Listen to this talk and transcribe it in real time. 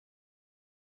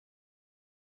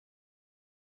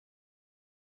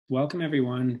Welcome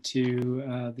everyone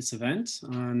to this event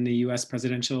on the US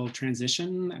presidential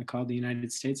transition called the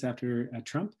United States after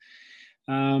Trump.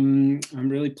 I'm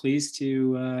really pleased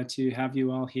to have you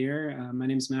all here. My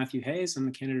name is Matthew Hayes. I'm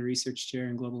the Canada Research Chair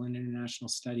in Global and International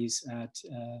Studies at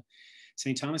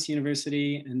St. Thomas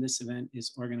University, and this event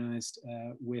is organized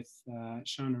with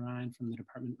Sean Ryan from the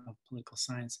Department of Political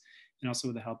Science, and also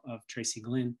with the help of Tracy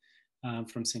Glynn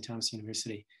from St. Thomas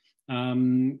University.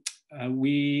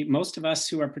 Most of us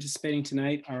who are participating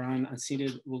tonight are on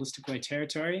unceded Wolastoqey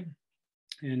territory,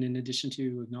 and in addition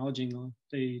to acknowledging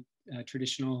the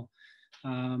traditional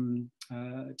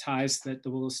ties that the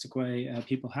Wolastoqey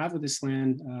people have with this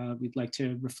land, we'd like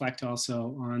to reflect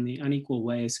also on the unequal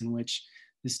ways in which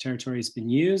this territory has been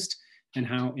used and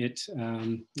how it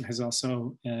has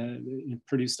also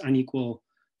produced unequal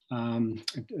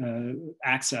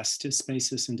access to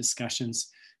spaces and discussions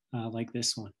like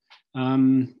this one.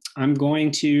 I'm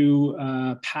going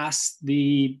to pass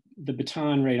the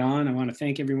baton right on. I want to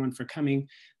thank everyone for coming.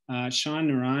 Sean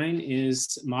Narayan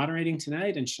is moderating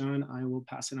tonight, and Sean, I will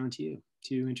pass it on to you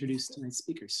to introduce tonight's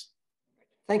speakers.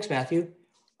 Thanks, Matthew.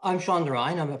 I'm Sean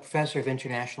Narayan. I'm a professor of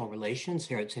international relations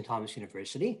here at St. Thomas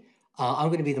University. I'm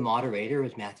going to be the moderator,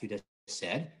 as Matthew just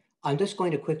said. I'm just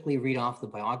going to quickly read off the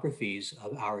biographies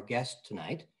of our guests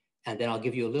tonight, and then I'll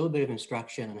give you a little bit of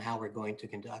instruction on how we're going to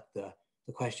conduct the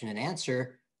question and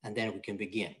answer, and then we can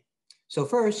begin. So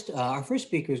first, our first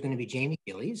speaker is going to be Jamie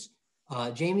Gillies.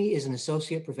 Jamie is an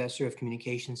associate professor of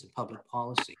communications and public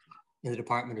policy in the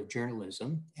Department of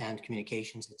Journalism and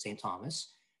Communications at St.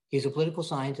 Thomas. He's a political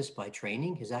scientist by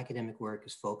training. His academic work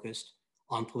is focused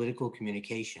on political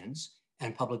communications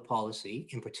and public policy,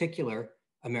 in particular,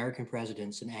 American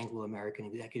presidents and Anglo-American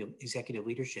executive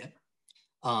leadership,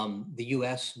 the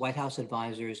US White House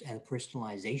advisors, and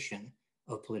personalization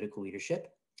of political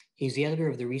leadership. He's the editor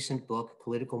of the recent book,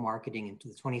 Political Marketing into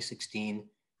the 2016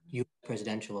 US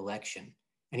presidential election.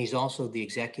 And he's also the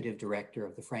executive director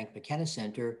of the Frank McKenna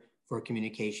Centre for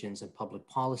Communications and Public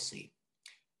Policy.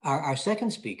 Our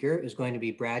second speaker is going to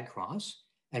be Brad Cross.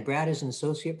 And Brad is an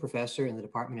associate professor in the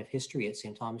Department of History at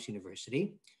St. Thomas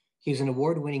University. He's an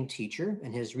award-winning teacher,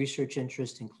 and his research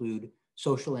interests include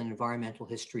social and environmental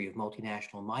history of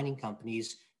multinational mining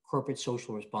companies, corporate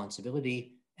social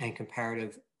responsibility, and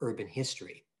comparative urban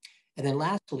history. And then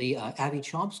lastly, Avi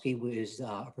Chomsky is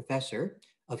a professor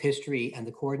of history and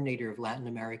the coordinator of Latin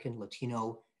American,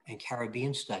 Latino, and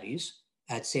Caribbean studies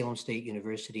at Salem State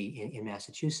University in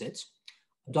Massachusetts.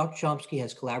 Dr. Chomsky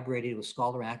has collaborated with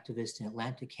scholar activists in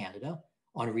Atlantic Canada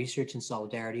on research in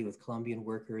solidarity with Colombian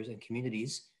workers and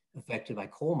communities affected by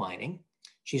coal mining.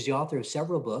 She's the author of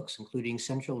several books, including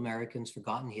Central America's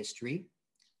Forgotten History,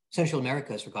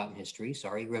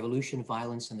 Revolution,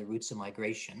 Violence, and the Roots of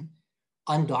Migration,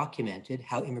 Undocumented,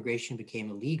 How Immigration Became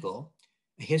Illegal,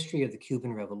 A History of the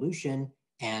Cuban Revolution,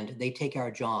 and They Take Our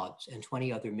Jobs, and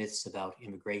 20 other myths about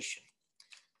immigration.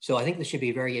 So I think this should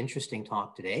be a very interesting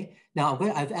talk today. Now,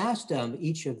 I've asked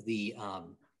each of the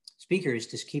speakers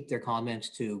to keep their comments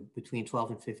to between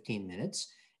 12 and 15 minutes.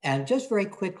 And just very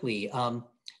quickly,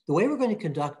 the way we're going to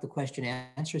conduct the question and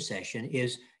answer session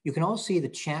is you can all see the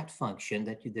chat function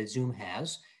that Zoom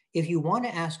has. If you want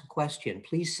to ask a question,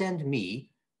 please send me,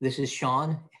 this is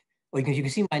Sean, you can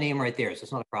see my name right there, so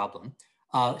it's not a problem.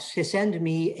 Send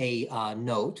me a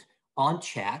note on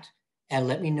chat and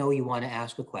let me know you want to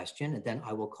ask a question, and then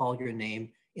I will call your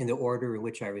name in the order in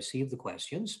which I receive the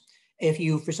questions. If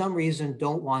you, for some reason,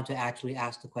 don't want to actually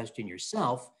ask the question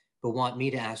yourself, but want me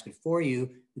to ask it for you,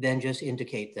 then just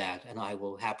indicate that, and I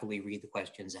will happily read the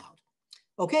questions out.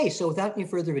 Okay, so without any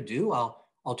further ado,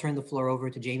 I'll turn the floor over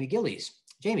to Jamie Gillies.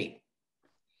 Jamie.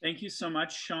 Thank you so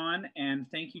much, Sean, and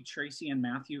thank you, Tracy and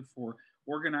Matthew, for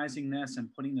organizing this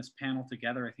and putting this panel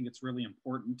together. I think it's really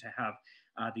important to have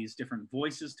these different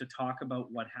voices to talk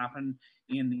about what happened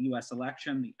in the US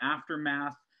election, the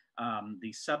aftermath,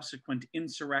 the subsequent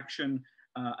insurrection,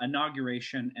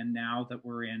 inauguration, and now that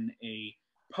we're in a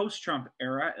post-Trump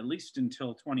era, at least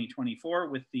until 2024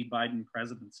 with the Biden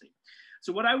presidency.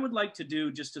 So what I would like to do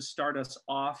just to start us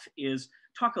off is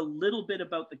talk a little bit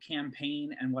about the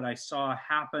campaign and what I saw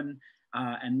happen,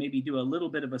 and maybe do a little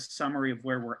bit of a summary of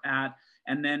where we're at,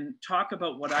 and then talk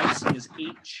about what I see as 8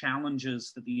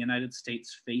 challenges that the United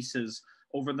States faces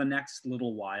over the next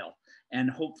little while, and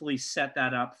hopefully set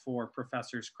that up for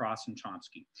Professors Cross and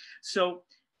Chomsky. So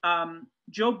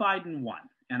Joe Biden won,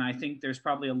 and I think there's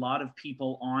probably a lot of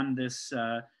people on this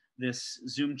this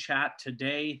Zoom chat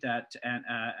today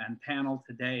and panel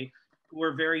today who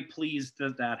are very pleased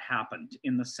that that happened,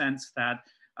 in the sense that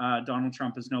Donald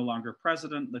Trump is no longer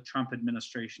president, the Trump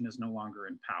administration is no longer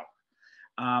in power.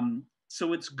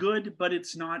 So it's good, but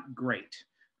it's not great.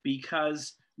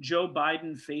 because Joe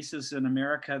Biden faces an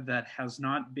America that has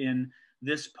not been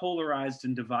this polarized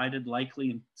and divided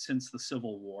likely since the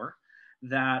Civil War,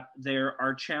 that there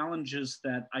are challenges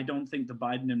that I don't think the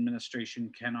Biden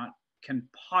administration can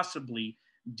possibly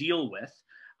deal with.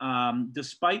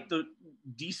 Despite the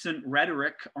decent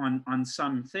rhetoric on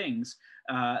some things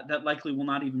that likely will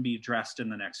not even be addressed in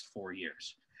the next 4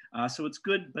 years. So it's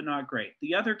good, but not great.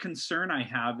 The other concern I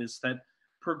have is that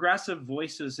progressive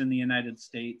voices in the United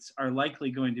States are likely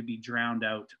going to be drowned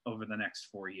out over the next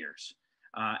 4 years.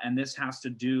 And this has to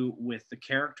do with the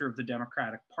character of the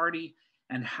Democratic Party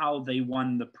and how they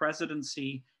won the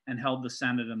presidency and held the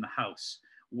Senate and the House,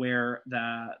 where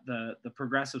the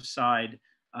progressive side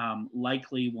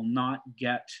likely will not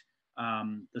get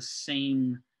the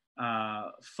same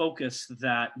focus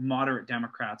that moderate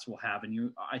Democrats will have.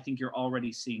 And I think you're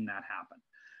already seeing that happen.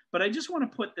 But I just want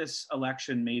to put this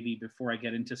election, maybe before I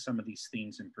get into some of these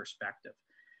themes, in perspective.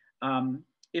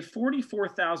 If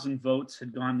 44,000 votes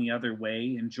had gone the other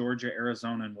way in Georgia,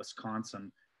 Arizona, and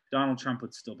Wisconsin, Donald Trump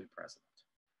would still be president.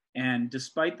 And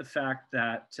despite the fact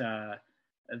that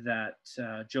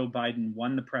Joe Biden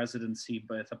won the presidency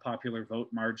with a popular vote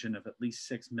margin of at least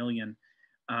 6 million,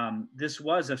 this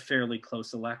was a fairly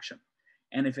close election.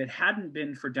 And if it hadn't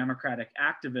been for Democratic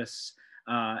activists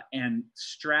and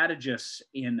strategists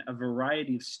in a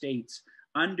variety of states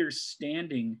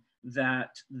understanding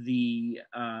that the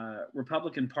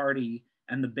Republican Party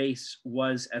and the base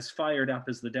was as fired up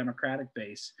as the Democratic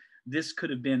base, this could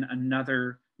have been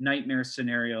another nightmare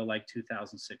scenario like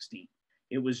 2016.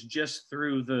 It was just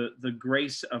through the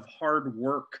grace of hard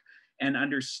work and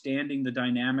understanding the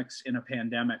dynamics in a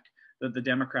pandemic that the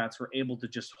Democrats were able to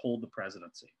just hold the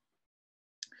presidency.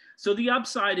 So the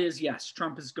upside is, yes,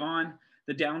 Trump is gone.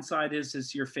 The downside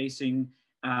is you're facing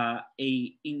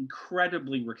a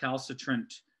incredibly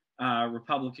recalcitrant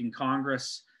Republican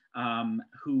Congress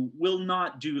who will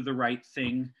not do the right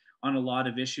thing on a lot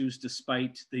of issues,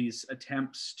 despite these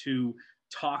attempts to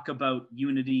talk about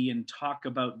unity and talk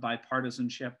about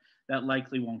bipartisanship. That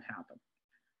likely won't happen.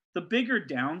 The bigger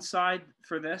downside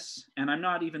for this, and I'm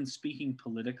not even speaking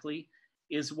politically,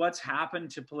 is what's happened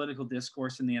to political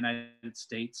discourse in the United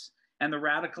States and the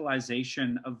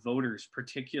radicalization of voters,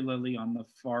 particularly on the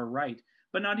far right,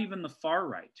 but not even the far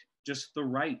right, just the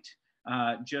right,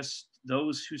 just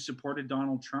those who supported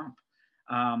Donald Trump.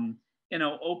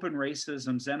 Open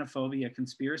racism, xenophobia,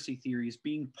 conspiracy theories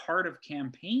being part of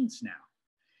campaigns now.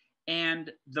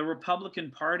 And the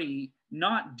Republican Party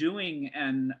not doing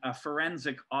a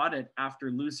forensic audit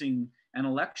after losing an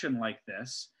election like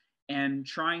this and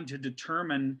trying to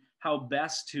determine how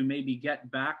best to maybe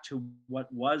get back to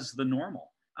what was the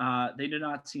normal. They do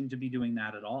not seem to be doing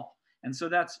that at all. And so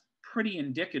that's pretty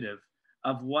indicative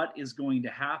of what is going to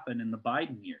happen in the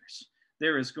Biden years.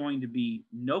 There is going to be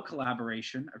no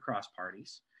collaboration across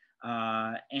parties.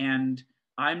 And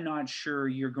I'm not sure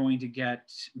you're going to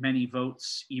get many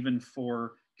votes even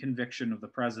for conviction of the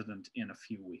president in a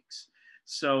few weeks.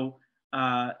 So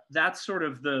that's sort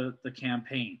of the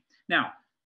campaign. Now,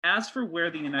 as for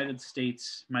where the United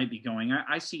States might be going,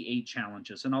 I see 8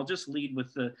 challenges, and I'll just lead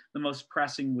with the most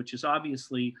pressing, which is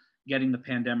obviously getting the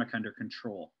pandemic under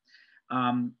control.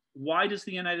 Why does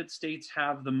the United States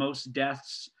have the most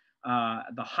deaths,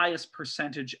 the highest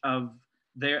percentage of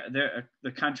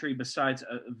the country besides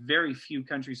very few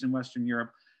countries in Western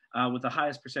Europe with the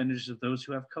highest percentage of those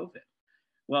who have COVID?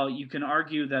 Well, you can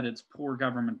argue that it's poor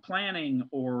government planning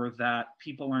or that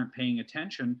people aren't paying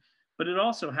attention, but it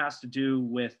also has to do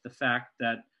with the fact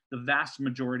that the vast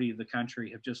majority of the country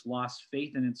have just lost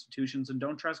faith in institutions and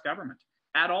don't trust government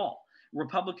at all,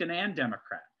 Republican and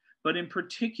Democrat. But in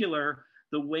particular,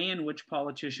 the way in which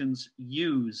politicians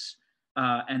use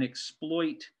and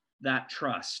exploit that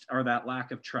trust or that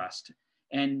lack of trust.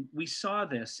 And we saw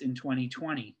this in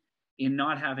 2020 in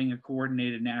not having a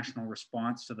coordinated national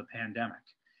response to the pandemic.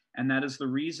 And that is the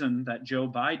reason that Joe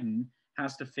Biden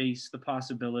has to face the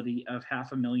possibility of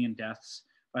 500,000 deaths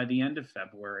by the end of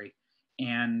February.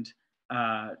 And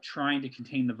trying to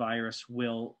contain the virus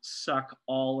will suck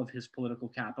all of his political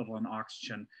capital and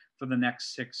oxygen for the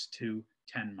next 6 to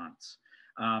 10 months.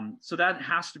 So that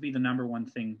has to be the number one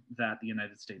thing that the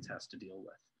United States has to deal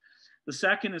with. The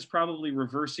second is probably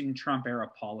reversing Trump-era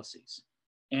policies.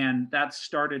 And that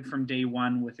started from day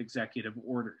one with executive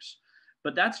orders.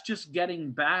 But that's just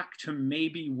getting back to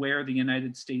maybe where the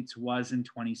United States was in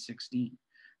 2016.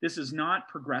 This is not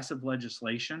progressive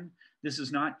legislation. This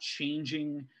is not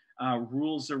changing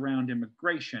rules around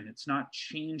immigration. It's not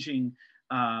changing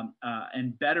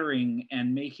and bettering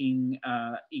and making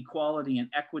equality and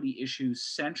equity issues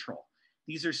central.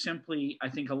 these are simply, I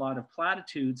think, a lot of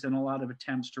platitudes and a lot of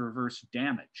attempts to reverse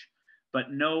damage,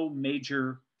 but no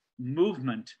major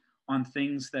movement on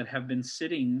things that have been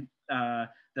sitting, that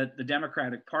the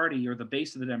Democratic Party or the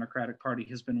base of the Democratic Party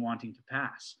has been wanting to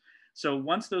pass. So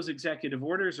once those executive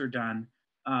orders are done,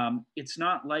 it's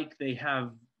not like they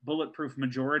have bulletproof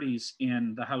majorities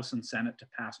in the House and Senate to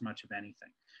pass much of anything.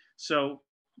 So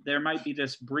there might be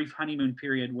this brief honeymoon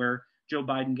period where Joe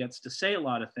Biden gets to say a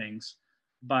lot of things,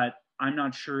 but I'm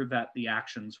not sure that the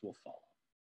actions will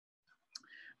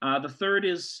follow. The third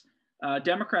is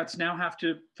Democrats now have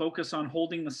to focus on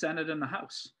holding the Senate and the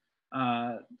House.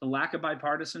 The lack of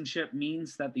bipartisanship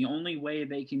means that the only way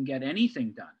they can get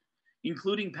anything done,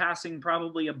 including passing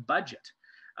probably a budget,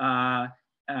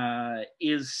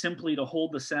 is simply to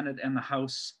hold the Senate and the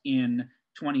House in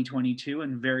 2022,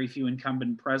 and very few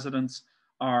incumbent presidents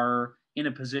are in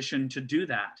a position to do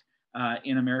that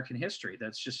in American history.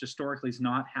 That's just historically has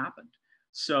not happened.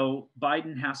 So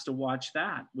Biden has to watch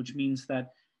that, which means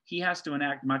that he has to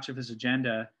enact much of his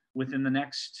agenda within the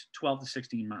next 12 to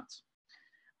 16 months.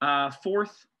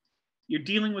 Fourth, you're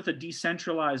dealing with a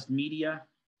decentralized media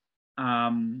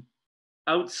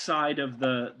outside of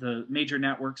the major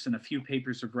networks and a few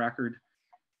papers of record,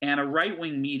 and a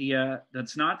right-wing media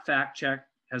that's not fact-checked,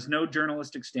 has no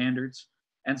journalistic standards,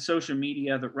 and social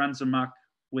media that runs amok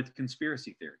with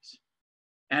conspiracy theories.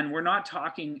 And we're not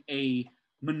talking a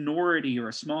minority or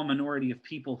a small minority of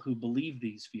people who believe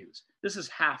these views. This is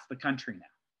half the country now,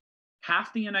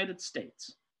 half the United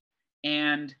States.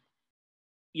 And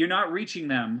you're not reaching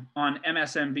them on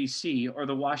MSNBC or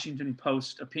the Washington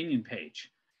Post opinion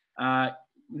page,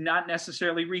 not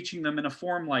necessarily reaching them in a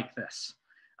form like this,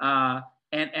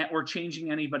 or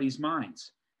changing anybody's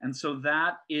minds. And so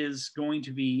that is going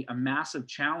to be a massive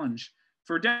challenge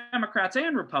for Democrats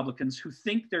and Republicans who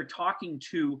think they're talking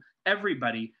to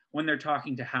everybody when they're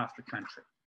talking to half the country.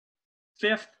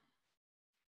 Fifth,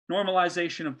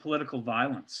 normalization of political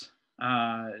violence.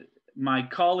 My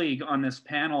colleague on this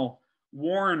panel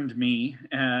warned me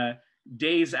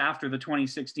days after the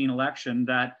 2016 election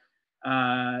that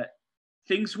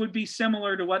things would be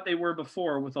similar to what they were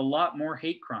before, with a lot more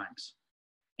hate crimes.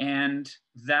 And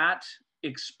that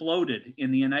exploded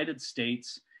in the United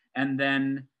States, and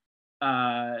then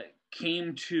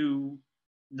came to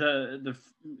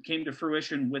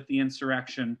fruition with the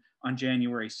insurrection on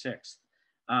January 6th.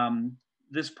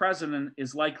 This president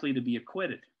is likely to be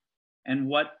acquitted. And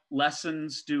what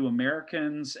lessons do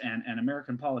Americans and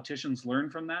American politicians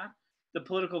learn from that? The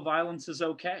political violence is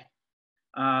okay.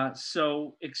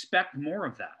 So expect more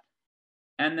of that.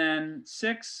 And then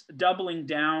 6, doubling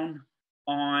down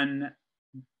on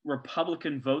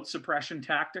Republican vote suppression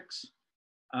tactics.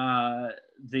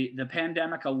 The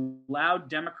pandemic allowed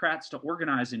Democrats to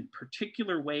organize in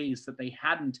particular ways that they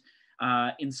hadn't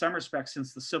in some respects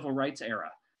since the civil rights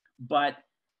era. But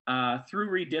through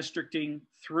redistricting,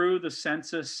 through the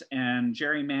census and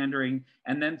gerrymandering,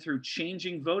 and then through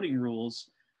changing voting rules,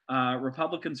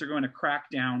 Republicans are going to crack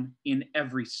down in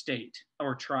every state,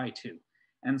 or try to.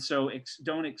 And so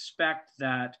don't expect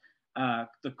that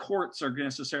the courts are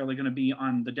necessarily going to be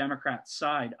on the Democrat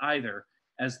side either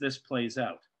as this plays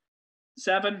out.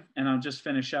 7, and I'll just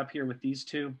finish up here with these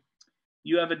two.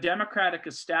 You have a Democratic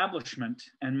establishment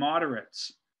and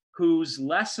moderates whose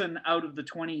lesson out of the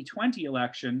 2020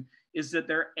 election is that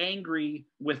they're angry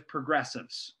with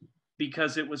progressives,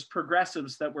 because it was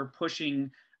progressives that were pushing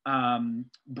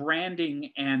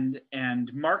branding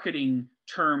and marketing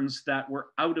terms that were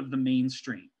out of the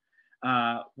mainstream,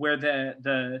 where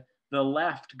the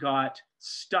left got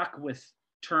stuck with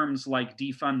terms like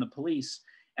defund the police,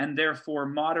 and therefore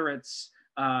moderates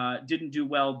didn't do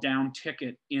well down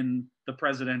ticket in the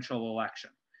presidential election.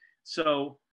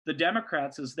 So the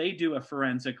Democrats, as they do a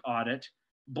forensic audit,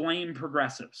 blame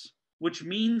progressives, which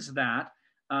means that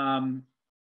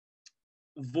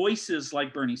voices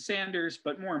like Bernie Sanders,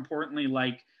 but more importantly,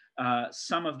 like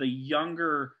some of the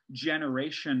younger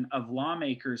generation of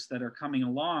lawmakers that are coming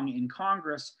along in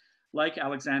Congress, like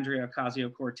Alexandria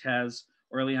Ocasio-Cortez,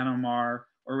 or Ilhan Omar,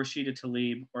 or Rashida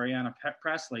Tlaib, or Ayanna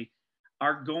Pressley,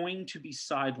 are going to be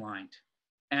sidelined.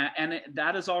 And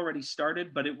that has already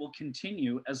started, but it will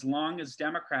continue as long as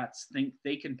Democrats think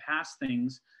they can pass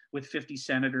things with 50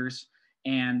 senators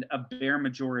and a bare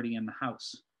majority in the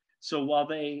House. So while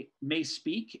they may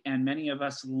speak, and many of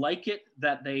us like it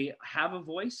that they have a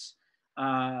voice,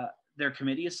 their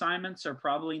committee assignments are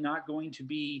probably not going to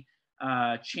be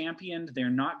championed. They're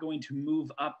not going to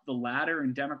move up the ladder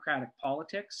in Democratic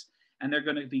politics, and they're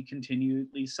going to be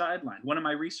continually sidelined. One of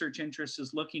my research interests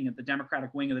is looking at the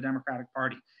Democratic wing of the Democratic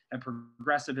Party and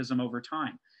progressivism over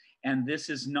time. And this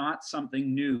is not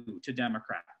something new to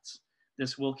Democrats.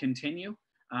 this will continue.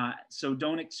 So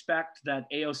don't expect that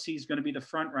AOC is going to be the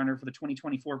front runner for the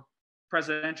 2024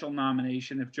 presidential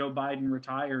nomination if Joe Biden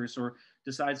retires or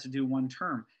decides to do one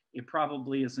term. It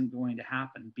probably isn't going to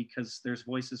happen because there's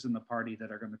voices in the party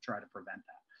that are going to try to prevent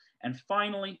that. And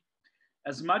finally,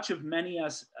 as much of many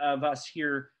of us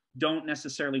here don't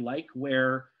necessarily like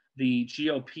where the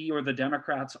GOP or the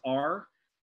Democrats are,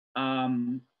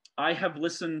 I have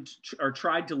listened or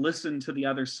tried to listen to the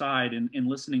other side in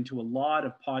listening to a lot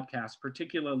of podcasts,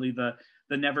 particularly the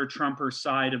Never Trumper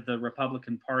side of the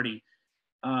Republican Party.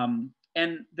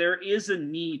 And there is a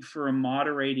need for a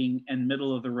moderating and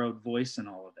middle of the road voice in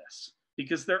all of this,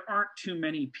 because there aren't too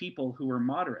many people who are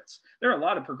moderates. There are a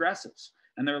lot of progressives,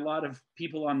 and there are a lot of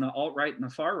people on the alt-right and the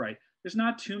far right. There's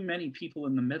not too many people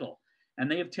in the middle. And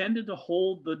they have tended to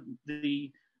hold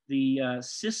the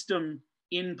system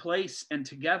in place and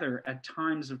together at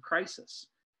times of crisis.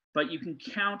 But you can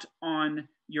count on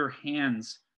your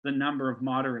hands the number of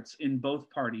moderates in both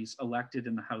parties elected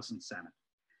in the House and Senate.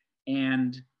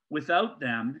 And without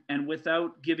them and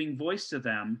without giving voice to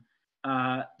them,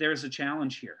 there's a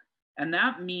challenge here. And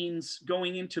that means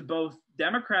going into both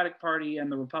Democratic Party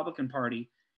and the Republican Party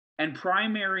and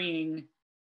primarying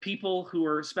people who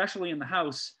are, especially in the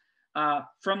House,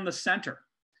 from the center.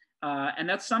 And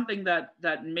that's something that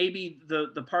maybe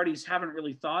the parties haven't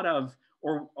really thought of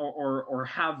or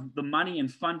have the money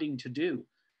and funding to do.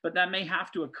 But that may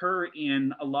have to occur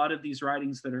in a lot of these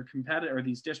ridings that are competitive, or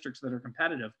these districts that are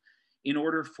competitive, in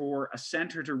order for a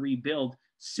center to rebuild,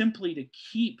 simply to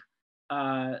keep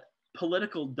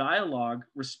political dialogue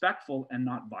respectful and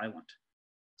not violent.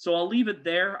 So I'll leave it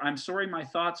there. I'm sorry my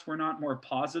thoughts were not more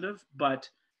positive, but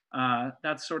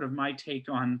that's sort of my take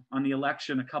on the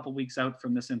election a couple weeks out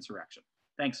from this insurrection.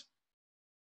 Thanks.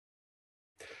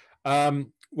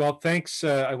 Well, thanks.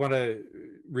 I want to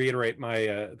reiterate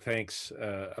my thanks,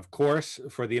 of course,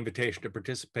 for the invitation to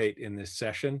participate in this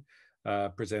session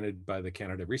presented by the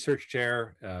Canada Research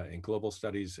Chair in Global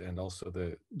Studies and also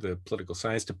the Political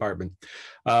Science Department.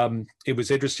 It was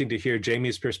interesting to hear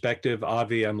Jamie's perspective.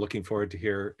 Avi, I'm looking forward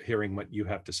to hearing what you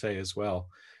have to say as well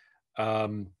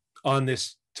on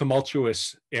this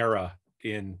tumultuous era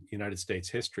in United States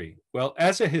history. Well,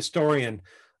 as a historian,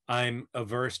 I'm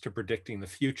averse to predicting the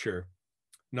future,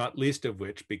 not least of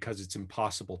which because it's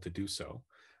impossible to do so.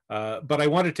 But I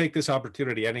want to take this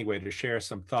opportunity anyway to share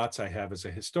some thoughts I have as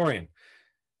a historian.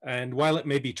 And while it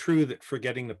may be true that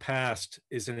forgetting the past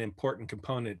is an important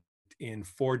component in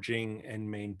forging and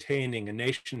maintaining a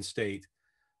nation state,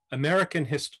 American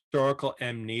historical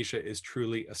amnesia is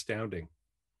truly astounding.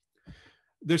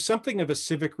 There's something of a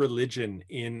civic religion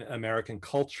in American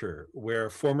culture where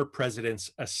former presidents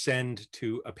ascend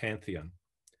to a pantheon.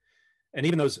 And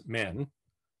even those men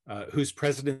whose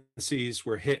presidencies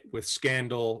were hit with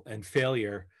scandal and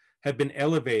failure have been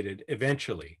elevated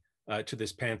eventually to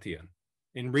this pantheon.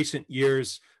 In recent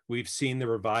years, we've seen the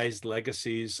revised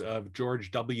legacies of George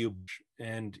W. Bush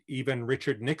and even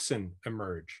Richard Nixon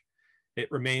emerge.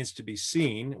 It remains to be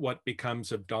seen what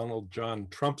becomes of Donald John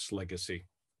Trump's legacy.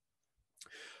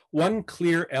 One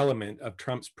clear element of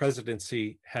Trump's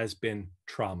presidency has been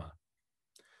trauma.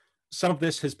 Some of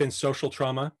this has been social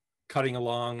trauma, cutting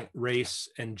along race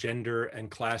and gender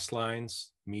and class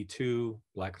lines, Me Too,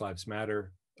 Black Lives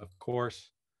Matter, of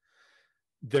course.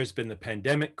 There's been the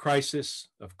pandemic crisis,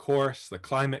 of course, the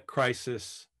climate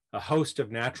crisis, a host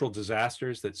of natural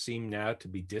disasters that seem now to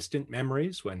be distant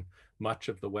memories when much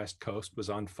of the West Coast was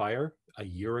on fire a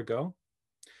year ago.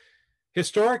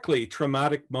 Historically,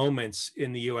 traumatic moments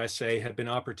in the USA have been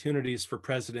opportunities for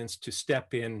presidents to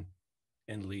step in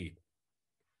and lead.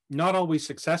 Not always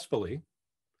successfully.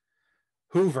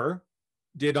 Hoover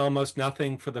did almost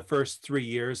nothing for the first 3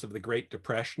 years of the Great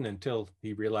Depression until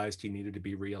he realized he needed to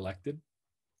be reelected.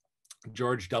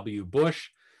 George W. Bush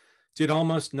did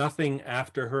almost nothing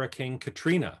after Hurricane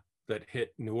Katrina that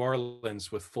hit New Orleans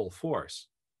with full force.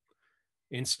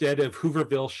 Instead of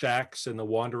Hooverville shacks and the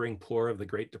wandering poor of the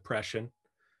Great Depression,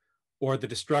 or the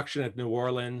destruction of New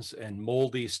Orleans and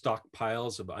moldy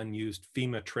stockpiles of unused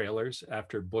FEMA trailers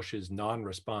after Bush's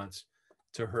non-response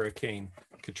to Hurricane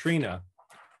Katrina,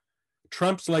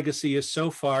 Trump's legacy is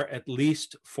so far at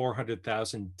least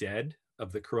 400,000 dead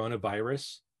of the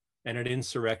coronavirus and an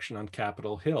insurrection on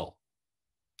Capitol Hill.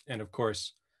 And of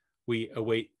course, we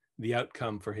await the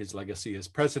outcome for his legacy as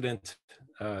president,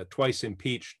 twice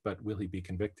impeached, but will he be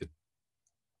convicted?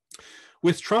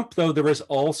 With Trump, though, there is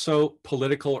also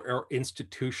political or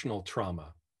institutional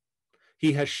trauma.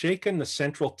 He has shaken the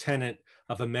central tenet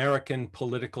of American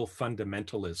political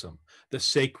fundamentalism, the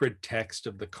sacred text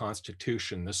of the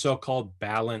Constitution, the so-called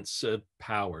balance of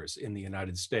powers in the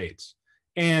United States.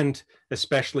 and,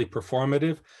 especially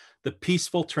performative, the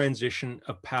peaceful transition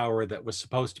of power that was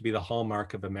supposed to be the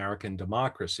hallmark of American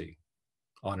democracy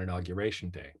on Inauguration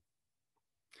Day.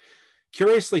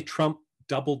 Curiously, Trump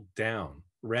doubled down,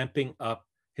 ramping up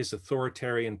his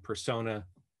authoritarian persona,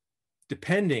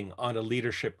 depending on a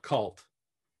leadership cult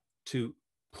to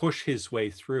push his way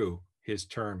through his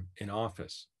term in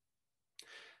office.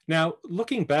 Now,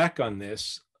 looking back on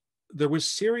this, there was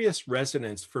serious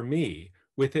resonance for me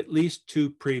with at least two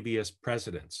previous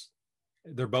presidents.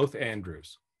 They're both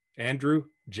Andrews, Andrew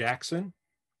Jackson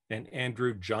and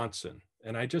Andrew Johnson.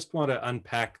 And I just want to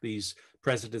unpack these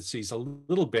presidencies a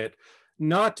little bit,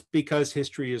 not because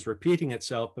history is repeating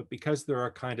itself, but because there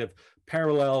are kind of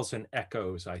parallels and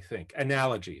echoes, I think,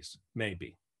 analogies,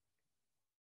 maybe.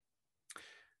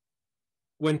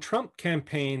 When Trump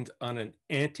campaigned on an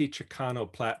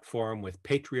anti-Chicano platform with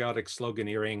patriotic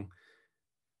sloganeering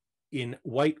in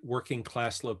white working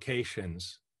class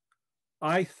locations,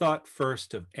 I thought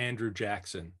first of Andrew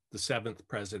Jackson, the 7th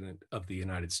president of the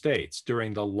United States,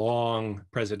 during the long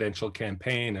presidential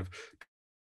campaign of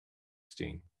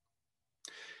 2016.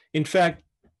 In fact,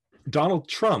 Donald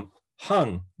Trump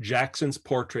hung Jackson's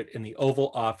portrait in the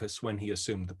Oval Office when he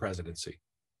assumed the presidency.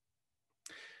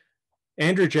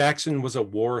 Andrew Jackson was a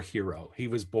war hero. He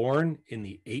was born in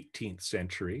the 18th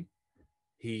century.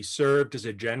 He served as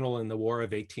a general in the War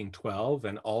of 1812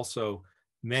 and also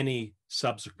many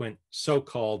subsequent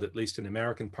so-called, at least in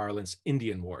American parlance,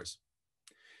 Indian wars.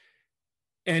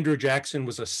 Andrew Jackson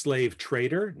was a slave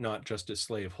trader, not just a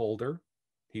slave holder.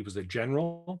 He was a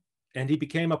general, and he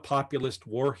became a populist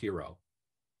war hero.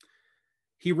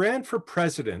 He ran for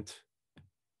president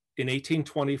in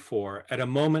 1824 at a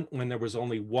moment when there was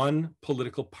only one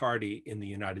political party in the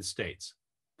United States,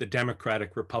 the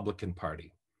Democratic Republican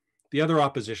Party. The other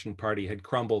opposition party had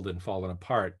crumbled and fallen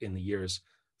apart in the years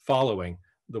following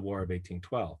the War of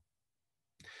 1812.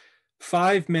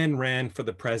 5 men ran for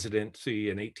the presidency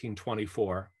in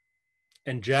 1824,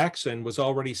 and Jackson was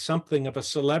already something of a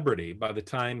celebrity by the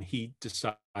time he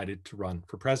decided to run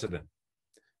for president.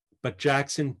 But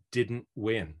Jackson didn't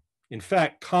win. In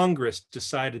fact, Congress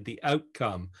decided the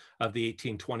outcome of the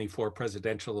 1824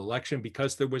 presidential election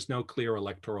because there was no clear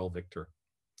electoral victor.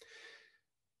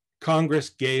 Congress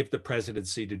gave the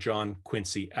presidency to John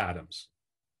Quincy Adams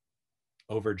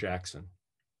over Jackson.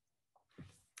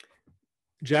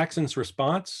 Jackson's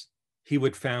response, he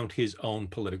would found his own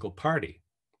political party.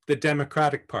 The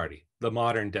Democratic Party, the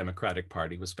modern Democratic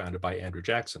Party, was founded by Andrew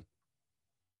Jackson.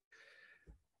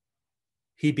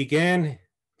 He began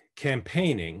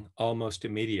campaigning almost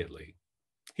immediately.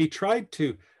 He tried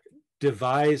to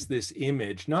devise this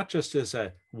image, not just as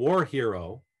a war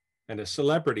hero and a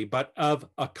celebrity, but of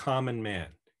a common man.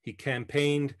 He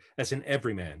campaigned as an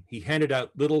everyman. He handed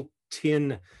out little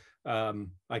tin,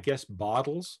 I guess,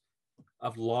 bottles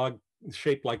of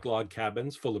shaped like log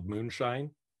cabins full of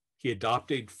moonshine. He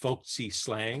adopted folksy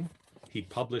slang. He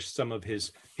published some of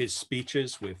his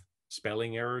speeches with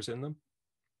spelling errors in them.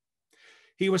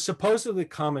 He was supposedly a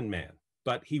common man,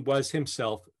 but he was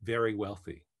himself very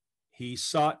wealthy. He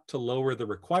sought to lower the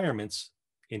requirements,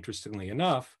 interestingly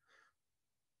enough,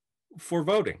 for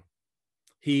voting.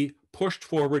 He pushed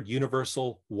forward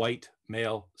universal white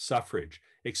male suffrage,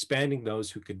 expanding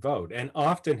those who could vote. And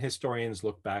often historians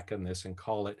look back on this and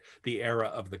call it the era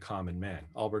of the common man.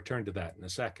 I'll return to that in a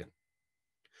second.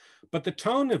 But the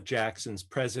tone of Jackson's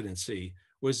presidency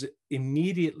was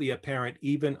immediately apparent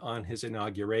even on his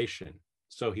inauguration.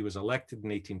 So he was elected in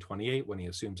 1828 when he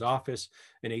assumes office.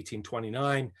 In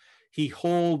 1829, he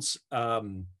holds a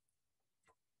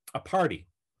party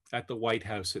at the White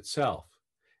House itself.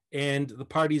 And the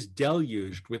party's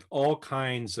deluged with all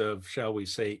kinds of, shall we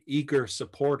say, eager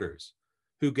supporters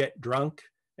who get drunk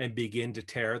and begin to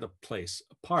tear the place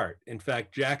apart. In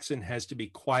fact, Jackson has to be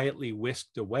quietly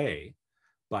whisked away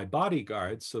by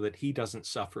bodyguards so that he doesn't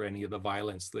suffer any of the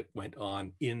violence that went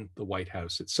on in the White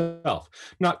House itself.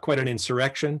 Not quite an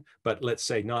insurrection, but let's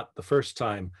say not the first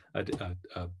time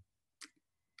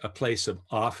a place of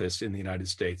office in the United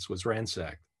States was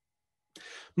ransacked.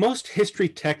 Most history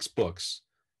textbooks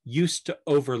used to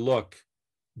overlook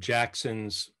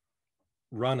Jackson's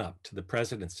run-up to the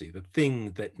presidency, the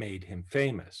thing that made him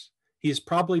famous. He is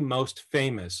probably most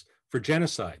famous for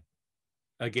genocide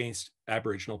against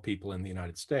Aboriginal people in the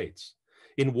United States,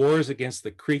 in wars against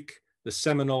the Creek, the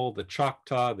Seminole, the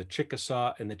Choctaw, the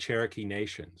Chickasaw, and the Cherokee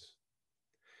nations.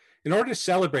 In order to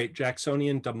celebrate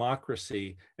Jacksonian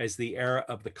democracy as the era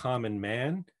of the common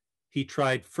man, he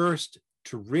tried first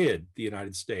to rid the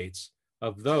United States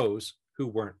of those who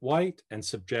weren't white and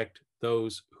subject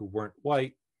those who weren't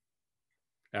white,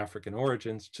 African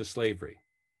origins, to slavery.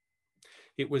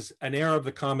 It was an era of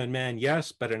the common man,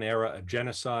 yes, but an era of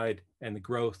genocide and the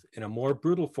growth in a more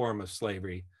brutal form of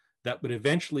slavery that would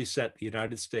eventually set the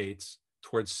United States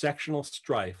towards sectional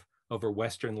strife over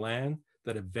Western land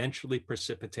that eventually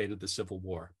precipitated the Civil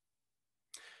War.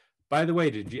 By the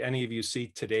way, did any of you see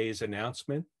today's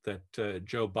announcement that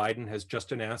Joe Biden has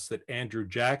just announced that Andrew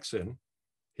Jackson,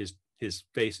 his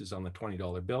face is on the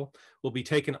 $20 bill, will be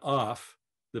taken off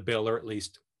the bill, or at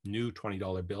least new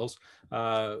 $20 bills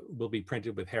will be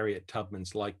printed with Harriet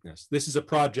Tubman's likeness. This is a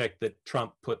project that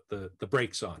Trump put the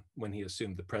brakes on when he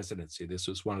assumed the presidency. This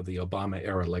was one of the Obama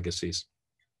era legacies.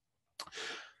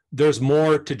 There's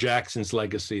more to Jackson's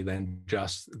legacy than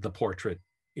just the portrait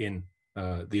in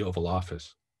the Oval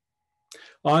Office.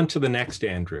 On to the next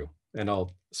Andrew, and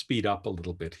I'll speed up a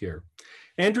little bit here.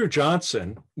 Andrew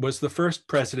Johnson was the first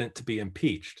president to be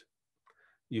impeached.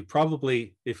 You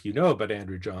probably, if you know about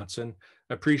Andrew Johnson,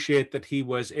 appreciate that he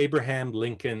was Abraham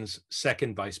Lincoln's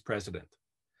second vice president.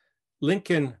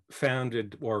 Lincoln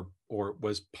founded or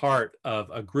was part of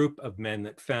a group of men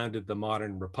that founded the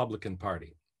modern Republican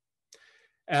Party.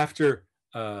 After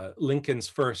Lincoln's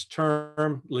first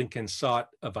term, Lincoln sought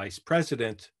a vice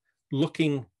president,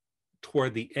 looking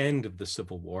toward the end of the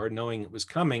Civil War, knowing it was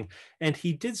coming, and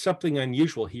he did something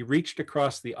unusual. He reached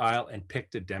across the aisle and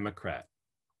picked a Democrat.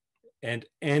 And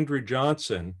Andrew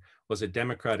Johnson was a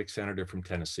Democratic senator from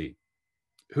Tennessee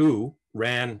who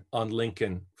ran on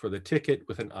Lincoln for the ticket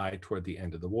with an eye toward the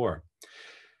end of the war.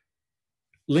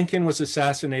 Lincoln was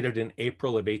assassinated in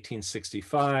April of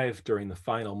 1865 during the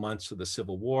final months of the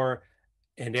Civil War,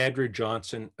 and Andrew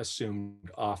Johnson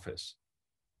assumed office.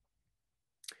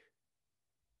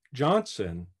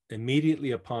 Johnson,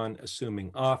 immediately upon assuming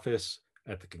office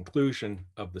at the conclusion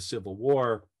of the Civil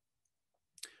War,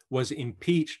 was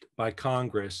impeached by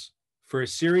Congress for a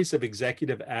series of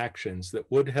executive actions that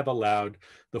would have allowed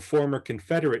the former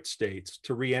Confederate states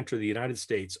to re-enter the United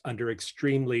States under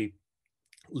extremely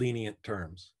lenient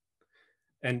terms.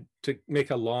 And to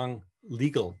make a long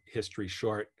legal history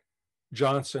short,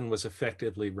 Johnson was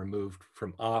effectively removed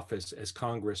from office as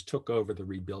Congress took over the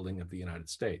rebuilding of the United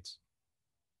States.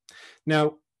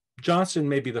 Now, Johnson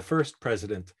may be the first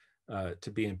president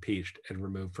to be impeached and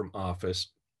removed from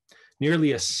office.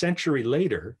 Nearly a century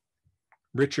later,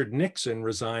 Richard Nixon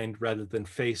resigned rather than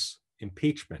face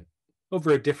impeachment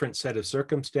over a different set of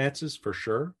circumstances, for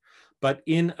sure, but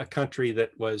in a country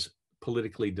that was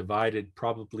politically divided,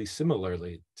 probably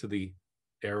similarly to the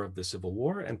era of the Civil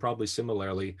War and probably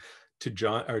similarly to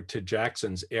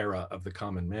Jackson's era of the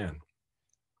common man.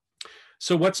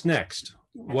 So what's next?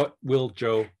 What will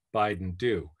Joe Biden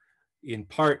do? In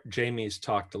part, Jamie's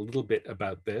talked a little bit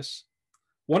about this.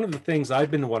 One of the things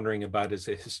I've been wondering about as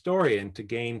a historian to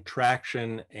gain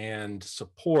traction and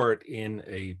support in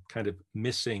a kind of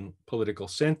missing political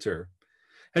center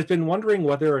has been wondering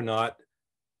whether or not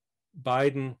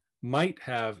Biden might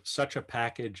have such a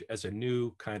package as a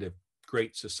new kind of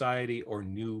Great Society or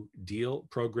New Deal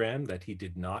program that he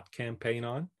did not campaign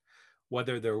on,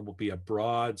 whether there will be a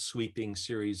broad sweeping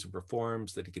series of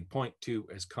reforms that he can point to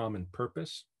as common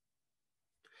purpose.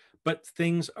 But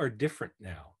things are different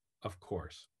now, of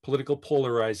course. Political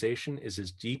polarization is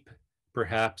as deep,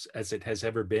 perhaps, as it has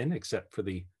ever been, except for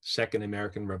the Second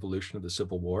American Revolution of the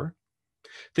Civil War.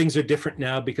 Things are different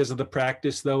now because of the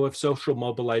practice, though, of social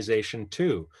mobilization,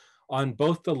 too, on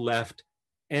both the left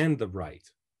and the right.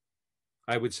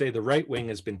 I would say the right wing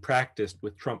has been practiced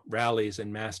with Trump rallies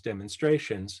and mass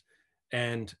demonstrations,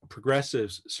 and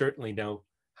progressives certainly know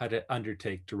how to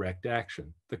undertake direct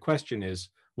action. The question is,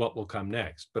 what will come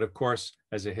next? But of course,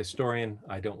 as a historian,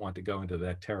 I don't want to go into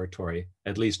that territory,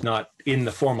 at least not in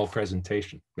the formal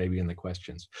presentation, maybe in the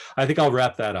questions. I think I'll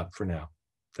wrap that up for now.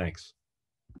 Thanks.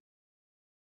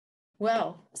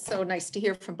 Well, so nice to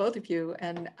hear from both of you.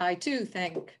 And I too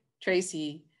thank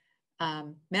Tracy,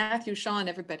 Matthew, Sean,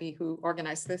 everybody who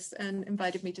organized this and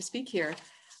invited me to speak here.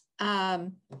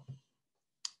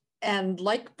 And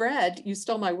like Brad, you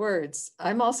stole my words.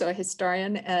 I'm also a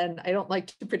historian and I don't like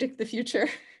to predict the future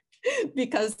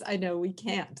because I know we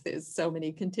can't. There's so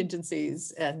many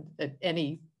contingencies, and at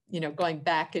any, going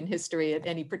back in history at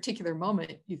any particular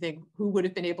moment, you think, who would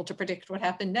have been able to predict what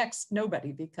happened next?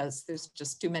 Nobody, because there's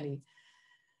just too many,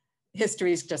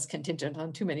 history is just contingent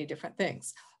on too many different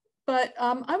things. But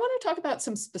I want to talk about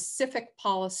some specific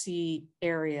policy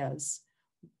areas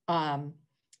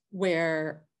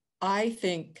where I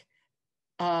think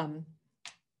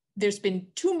there's been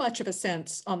too much of a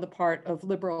sense on the part of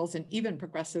liberals and even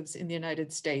progressives in the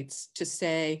United States to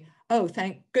say, oh,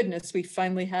 thank goodness we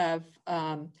finally have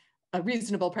a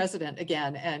reasonable president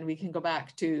again, and we can go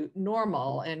back to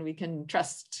normal and we can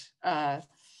trust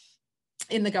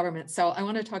in the government. So I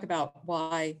want to talk about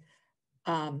why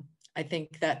I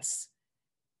think that's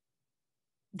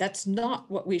not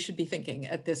what we should be thinking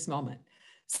at this moment.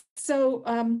 So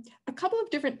a couple of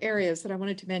different areas that I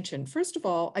wanted to mention. First of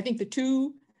all, I think the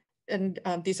two, and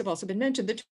these have also been mentioned,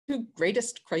 the two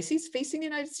greatest crises facing the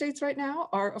United States right now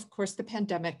are, of course, the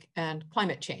pandemic and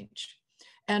climate change.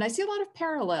 And I see a lot of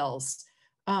parallels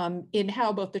in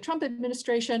how both the Trump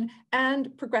administration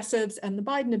and progressives and the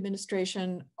Biden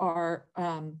administration are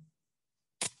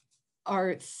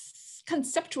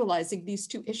conceptualizing these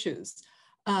two issues.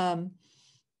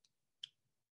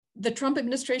 The Trump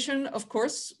administration, of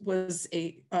course, was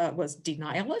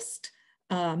denialist,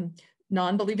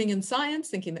 non-believing in science,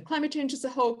 thinking that climate change is a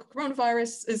hoax,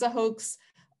 coronavirus is a hoax,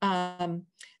 and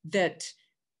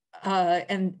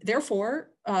therefore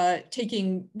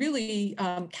taking really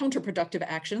counterproductive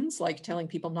actions, like telling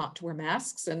people not to wear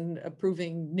masks and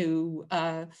approving new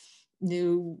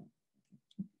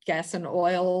gas and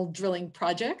oil drilling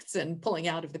projects and pulling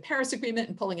out of the Paris Agreement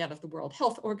and pulling out of the World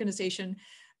Health Organization.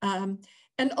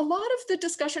 And a lot of the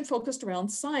discussion focused around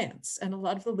science, and a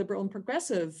lot of the liberal and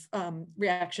progressive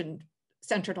reaction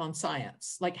centered on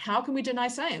science. Like, how can we deny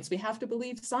science? We have to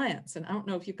believe science. And I don't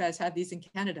know if you guys have these in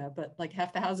Canada, but like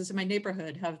half the houses in my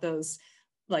neighborhood have those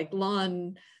like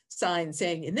lawn signs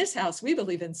saying, in this house, we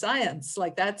believe in science.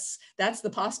 Like that's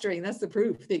the posturing, that's the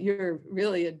proof that you're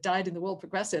really a dyed-in-the-wool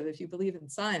progressive if you believe in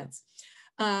science.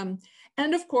 And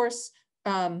of course,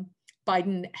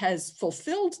 Biden has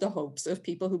fulfilled the hopes of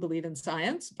people who believe in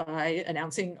science by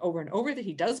announcing over and over that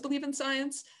he does believe in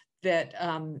science, that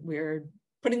we're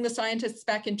putting the scientists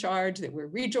back in charge, that we're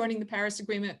rejoining the Paris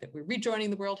Agreement, that we're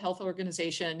rejoining the World Health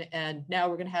Organization, and now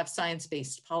we're going to have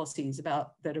science-based policies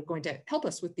that are going to help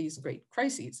us with these great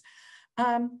crises.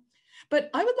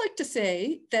 But I would like to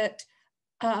say that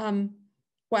while,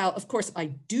 of course,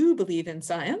 I do believe in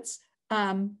science,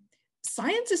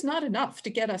 science is not enough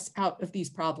to get us out of these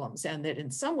problems, and that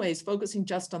in some ways focusing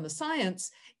just on the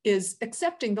science is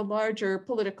accepting the larger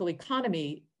political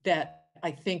economy that I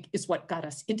think is what got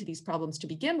us into these problems to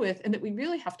begin with, and that we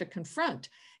really have to confront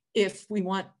if we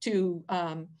want to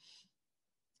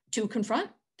confront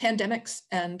pandemics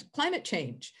and climate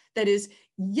change. That is,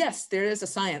 yes, there is a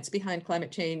science behind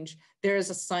climate change, there is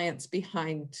a science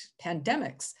behind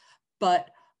pandemics,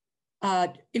 but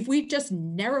if we just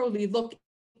narrowly look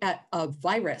at a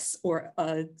virus or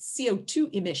a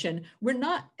CO2 emission, we're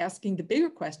not asking the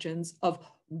bigger questions of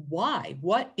why.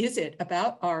 What is it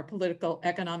about our political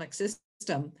economic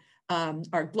system,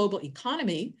 our global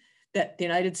economy, that the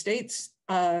United States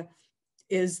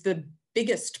is the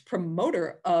biggest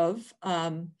promoter of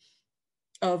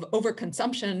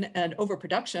overconsumption and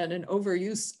overproduction and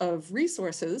overuse of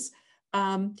resources?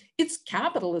 It's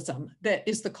capitalism that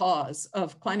is the cause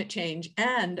of climate change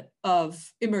and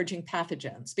of emerging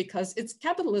pathogens, because it's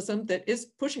capitalism that is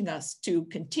pushing us to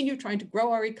continue trying to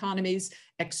grow our economies,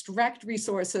 extract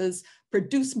resources,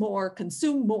 produce more,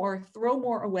 consume more, throw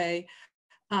more away,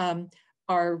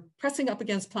 are pressing up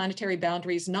against planetary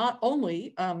boundaries, not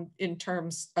only in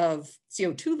terms of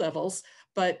CO2 levels,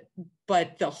 but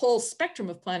the whole spectrum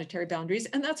of planetary boundaries.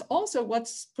 And that's also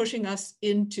what's pushing us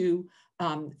into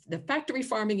the factory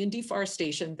farming and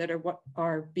deforestation that are what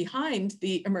are behind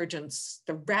the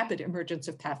rapid emergence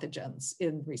of pathogens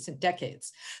in recent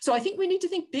decades. So I think we need to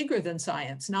think bigger than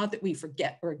science, not that we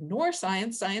forget or ignore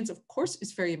science. Science, of course,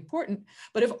 is very important,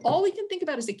 but if all we can think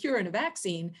about is a cure and a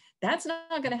vaccine, that's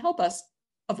not going to help us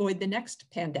avoid the next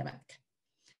pandemic.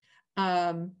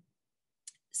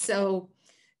 So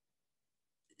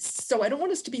I don't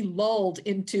want us to be lulled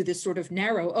into this sort of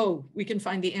narrow, oh, we can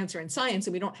find the answer in science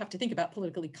and we don't have to think about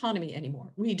political economy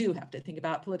anymore. We do have to think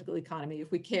about political economy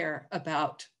if we care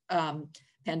about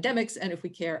pandemics and if we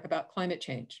care about climate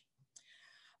change.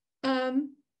 The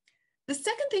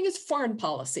second thing is foreign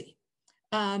policy.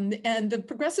 And the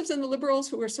progressives and the liberals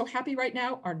who are so happy right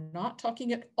now are not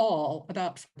talking at all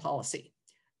about foreign policy.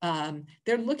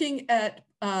 They're looking at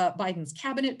Biden's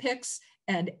cabinet picks,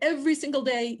 and every single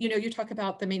day, you talk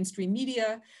about the mainstream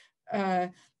media,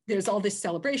 there's all this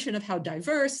celebration of how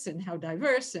diverse and how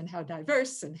diverse and how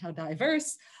diverse and how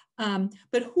diverse.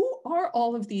 But who are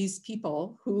all of these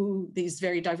people, these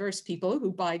very diverse people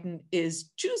who Biden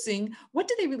is choosing? What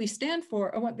do they really stand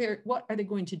for, and what are they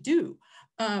going to do?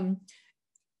 So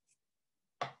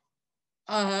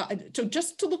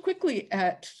just to look quickly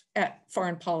at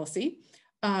foreign policy,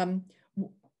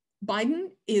 Biden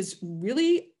is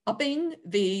really upping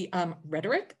the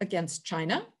rhetoric against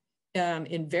China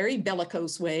in very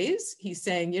bellicose ways. He's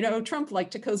saying, Trump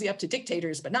liked to cozy up to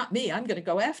dictators, but not me. I'm going to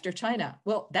go after China.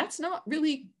 Well, that's not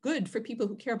really good for people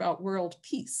who care about world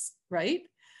peace, right?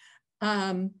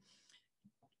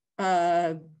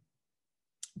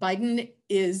 Biden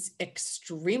is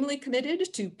extremely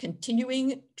committed to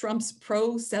continuing Trump's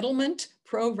pro-settlement,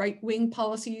 pro-right-wing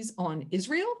policies on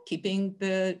Israel, keeping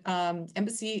the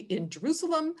embassy in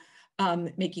Jerusalem,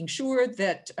 making sure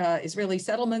that Israeli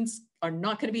settlements are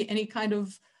not going to be any kind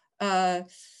of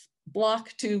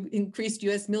block to increased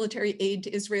US military aid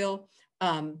to Israel,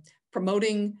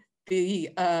 promoting the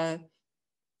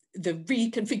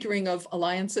reconfiguring of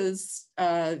alliances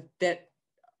that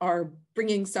are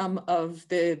bringing some of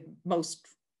the most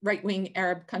right-wing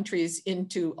Arab countries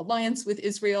into alliance with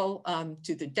Israel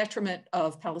to the detriment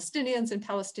of Palestinians and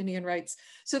Palestinian rights.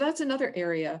 So that's another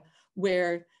area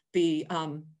where the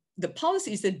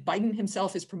policies that Biden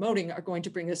himself is promoting are going to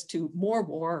bring us to more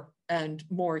war and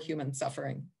more human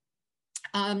suffering.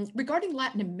 Regarding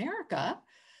Latin America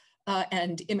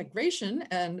and immigration,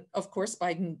 and of course,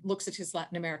 Biden looks at his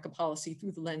Latin America policy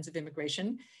through the lens of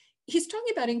immigration. He's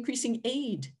talking about increasing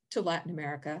aid to Latin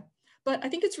America, but I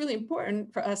think it's really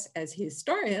important for us as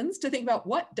historians to think about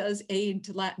what does aid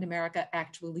to Latin America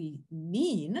actually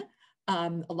mean.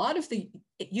 A lot of the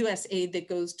US aid that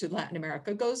goes to Latin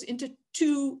America goes into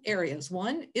two areas.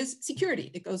 One is security.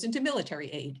 It goes into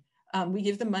military aid. We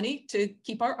give them money to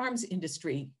keep our arms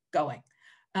industry going.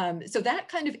 So that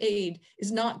kind of aid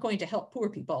is not going to help poor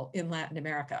people in Latin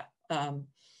America.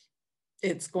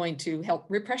 It's going to help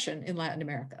repression in Latin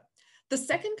America. The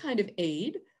second kind of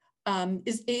aid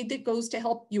is aid that goes to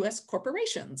help US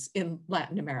corporations in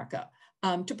Latin America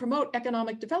to promote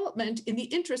economic development in the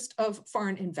interest of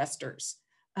foreign investors.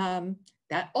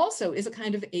 That also is a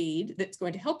kind of aid that's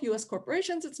going to help US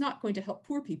corporations. It's not going to help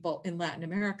poor people in Latin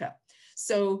America.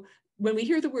 So when we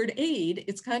hear the word aid,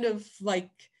 it's kind of like,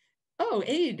 oh,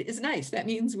 aid is nice. That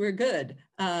means we're good.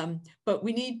 But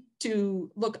we need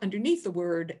to look underneath the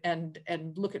word and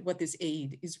look at what this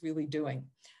aid is really doing.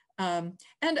 And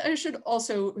I should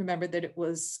also remember that it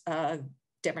was a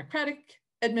Democratic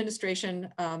administration,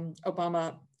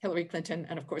 Obama, Hillary Clinton,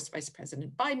 and of course, Vice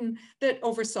President Biden, that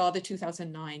oversaw the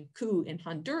 2009 coup in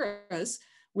Honduras,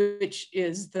 which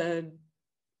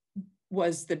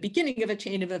was the beginning of a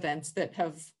chain of events that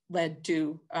have led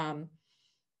to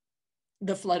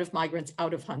the flood of migrants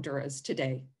out of Honduras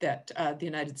today that the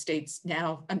United States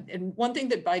now, and one thing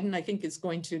that Biden, I think, is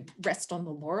going to rest on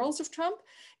the laurels of Trump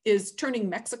is turning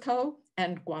Mexico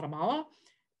and Guatemala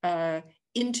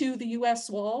into the US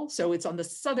wall. So it's on the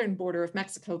southern border of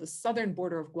Mexico, the southern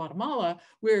border of Guatemala,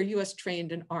 where US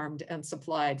trained and armed and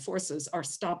supplied forces are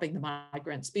stopping the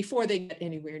migrants before they get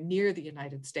anywhere near the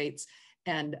United States.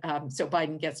 And so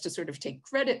Biden gets to sort of take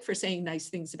credit for saying nice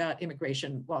things about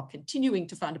immigration while continuing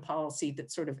to fund a policy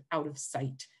that's sort of out of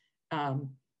sight and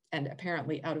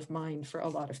apparently out of mind for a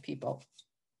lot of people.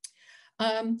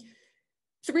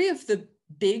 Three of the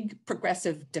big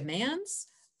progressive demands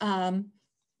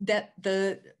that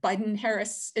the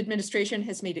Biden-Harris administration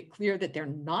has made it clear that they're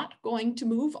not going to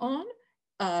move on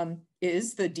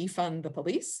is the defund the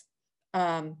police,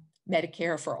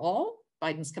 Medicare for all.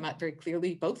 Biden's come out very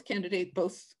clearly, both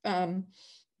Biden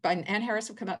and Harris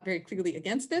have come out very clearly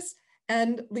against this,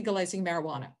 and legalizing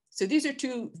marijuana. So these are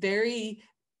three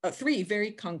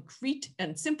very concrete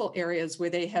and simple areas where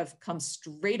they have come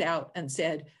straight out and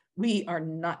said, we are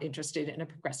not interested in a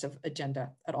progressive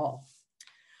agenda at all.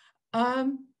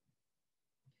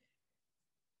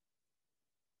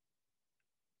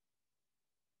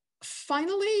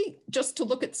 Finally, just to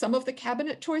look at some of the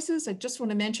cabinet choices, I just want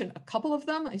to mention a couple of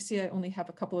them. I see I only have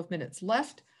a couple of minutes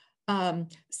left.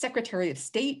 Secretary of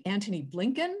State Antony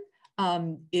Blinken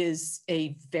is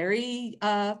a very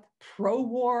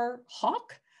pro-war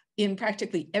hawk in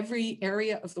practically every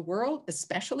area of the world,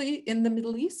 especially in the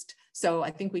Middle East. So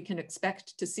I think we can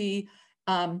expect to see,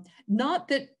 not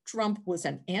that Trump was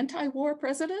an anti-war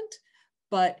president,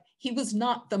 but he was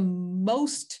not the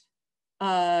most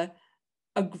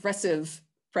aggressive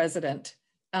president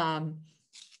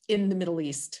in the Middle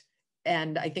East.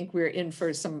 And I think we're in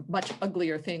for some much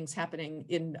uglier things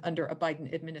happening under a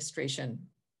Biden administration.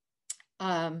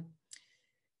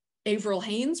 Avril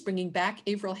Haines, bringing back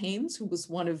Avril Haines, who was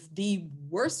one of the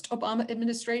worst Obama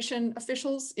administration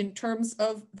officials in terms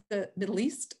of the Middle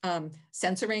East,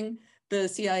 censoring the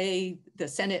CIA, the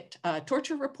Senate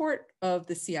torture report of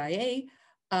the CIA,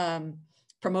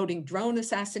 promoting drone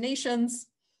assassinations.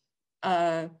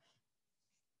 And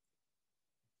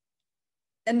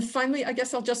finally, I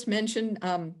guess I'll just mention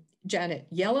Janet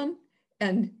Yellen.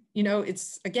 And, you know,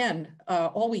 it's, again,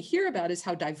 all we hear about is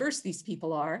how diverse these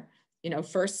people are. You know,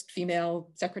 first female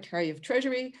Secretary of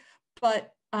Treasury,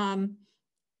 but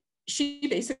she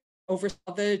basically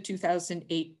oversaw the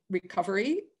 2008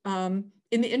 recovery in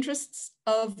the interests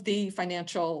of the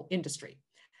financial industry.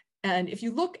 And if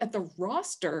you look at the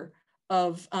roster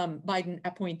of Biden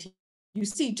appointees, you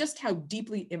see just how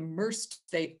deeply immersed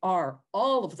they are,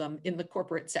 all of them in the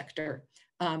corporate sector.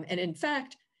 And in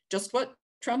fact, just what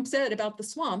Trump said about the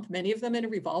swamp, many of them in a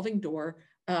revolving door,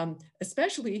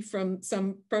 especially from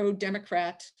some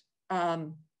pro-Democrat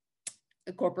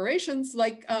corporations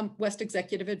like West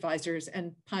Executive Advisors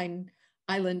and Pine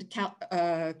Island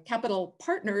Capital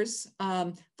Partners,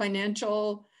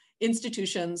 financial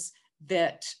institutions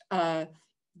that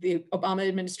the Obama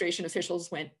administration officials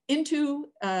went into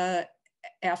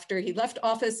after he left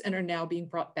office and are now being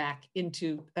brought back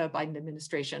into Biden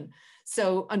administration.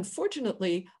 So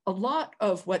unfortunately, a lot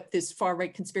of what this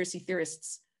far-right conspiracy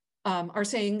theorists are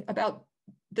saying about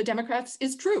the Democrats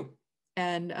is true.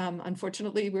 And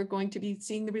unfortunately, we're going to be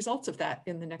seeing the results of that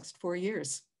in the next 4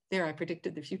 years. There, I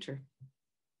predicted the future.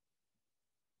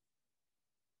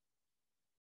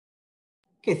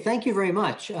 Okay, thank you very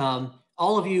much.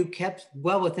 All of you kept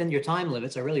well within your time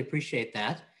limits. I really appreciate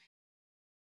that.